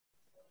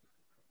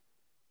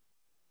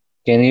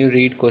Can you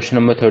read question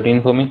number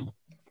 13 for me?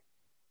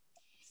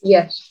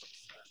 Yes.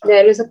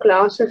 There is a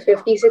class of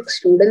 56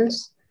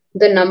 students.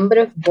 The number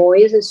of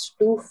boys is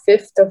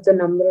 2/5 of the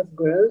number of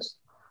girls.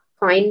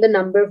 Find the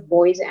number of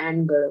boys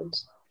and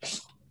girls.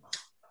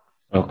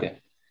 Okay.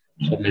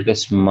 So let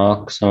us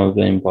mark some of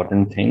the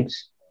important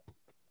things.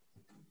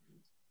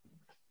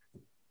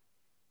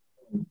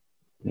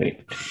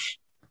 Right.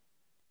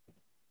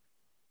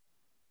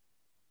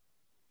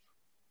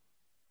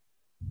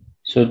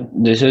 So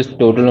this is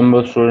total number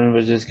of students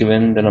which is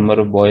given. The number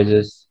of boys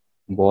is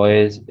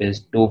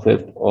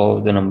 2/5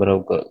 of the number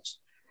of girls.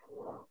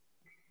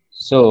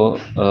 So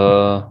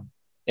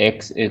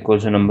x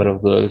equals the number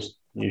of girls.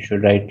 You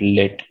should write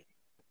let.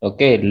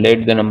 Okay,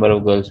 let the number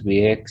of girls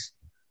be x.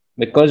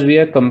 Because we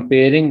are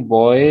comparing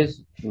boys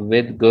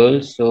with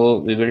girls, so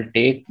we will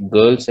take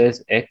girls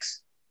as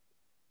x.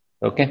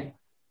 Okay,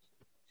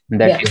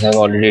 that you have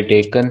Yes. already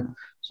taken.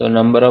 So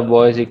number of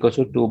boys equals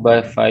to 2 by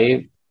 5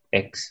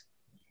 x.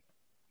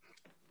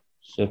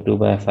 So 2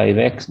 by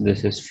 5x,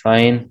 this is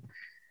fine.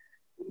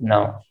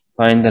 Now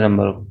find the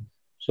number of.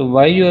 So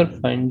why you are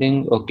finding,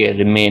 okay,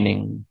 remaining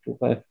 2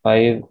 by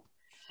 5.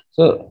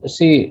 So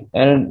see,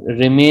 and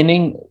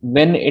remaining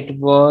when it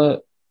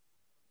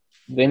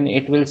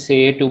will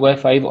say 2 by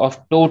 5 of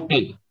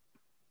total,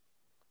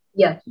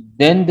 Yes.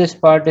 then this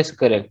part is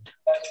correct.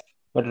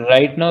 But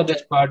right now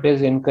this part is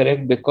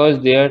incorrect because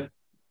they are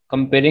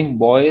comparing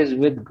boys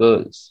with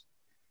girls.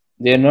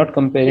 They are not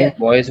comparing Yes.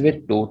 boys with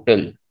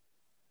total.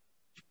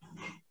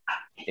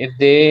 If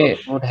they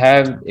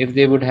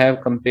would have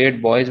compared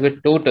boys with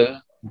total,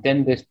 then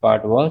this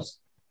part was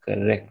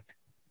correct.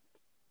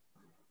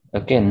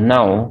 Okay,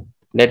 now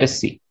let us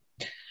see.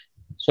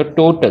 So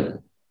total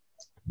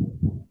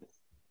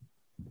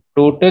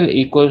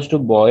equals to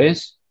boys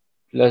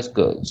plus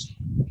girls,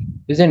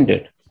 isn't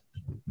it?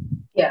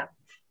 Yeah.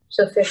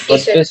 So But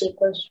 56 this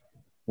equals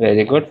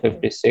very good.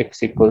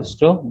 56 equals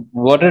to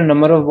what are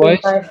number of 2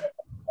 boys? by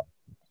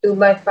 2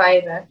 by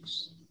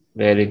 5x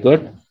Very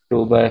good.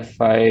 2 by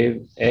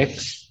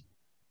 5x.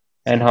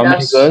 And how many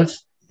plus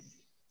girls?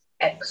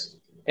 x.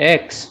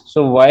 X. So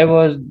why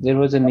was there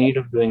was a need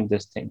of doing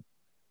this thing?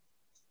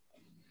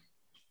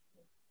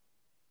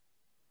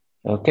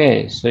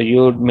 Okay, so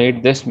you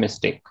made this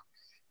mistake.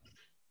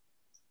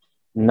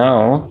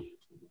 Now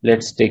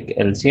let's take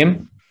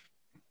LCM.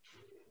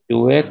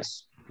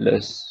 2x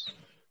plus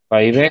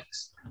 5x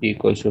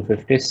equals to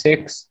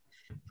 56.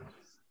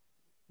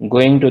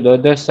 Going to the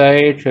other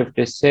side,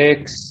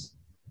 56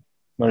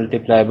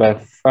 multiply by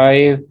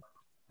 5,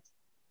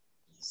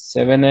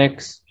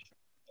 7x.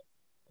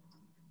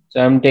 So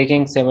I'm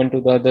taking 7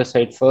 to the other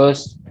side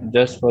first,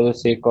 just for the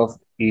sake of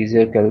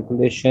easier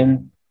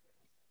calculation.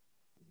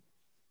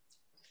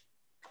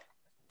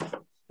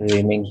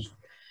 Remaining.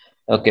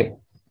 Okay.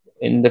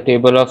 In the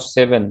table of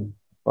 7,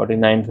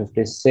 49,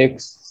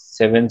 56,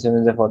 7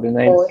 7 is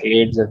 49, 4,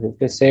 8 is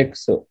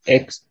 56. So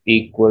x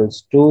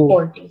equals to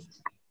 40.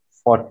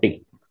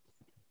 40.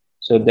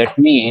 So that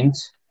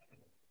means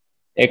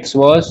x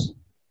was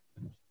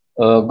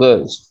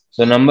girls.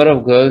 So number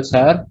of girls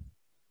are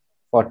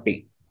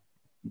 40.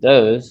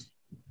 Thus,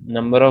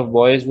 number of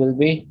boys will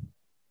be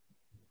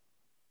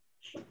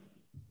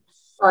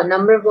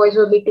Number of boys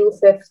will be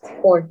 2/5,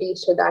 40.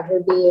 So that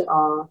will be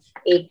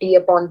 80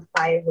 upon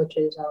 5, which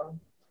is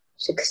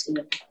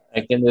 60.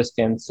 I can just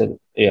cancel.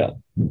 Yeah.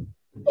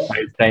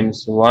 5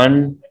 times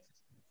 1,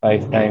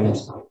 5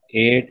 times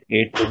 8,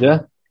 8 to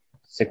the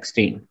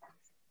 16.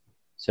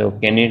 So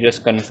can you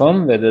just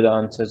confirm whether the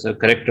answers are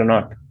correct or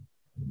not?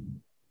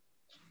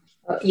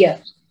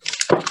 Yes.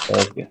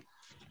 Okay.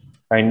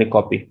 Kindly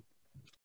copy.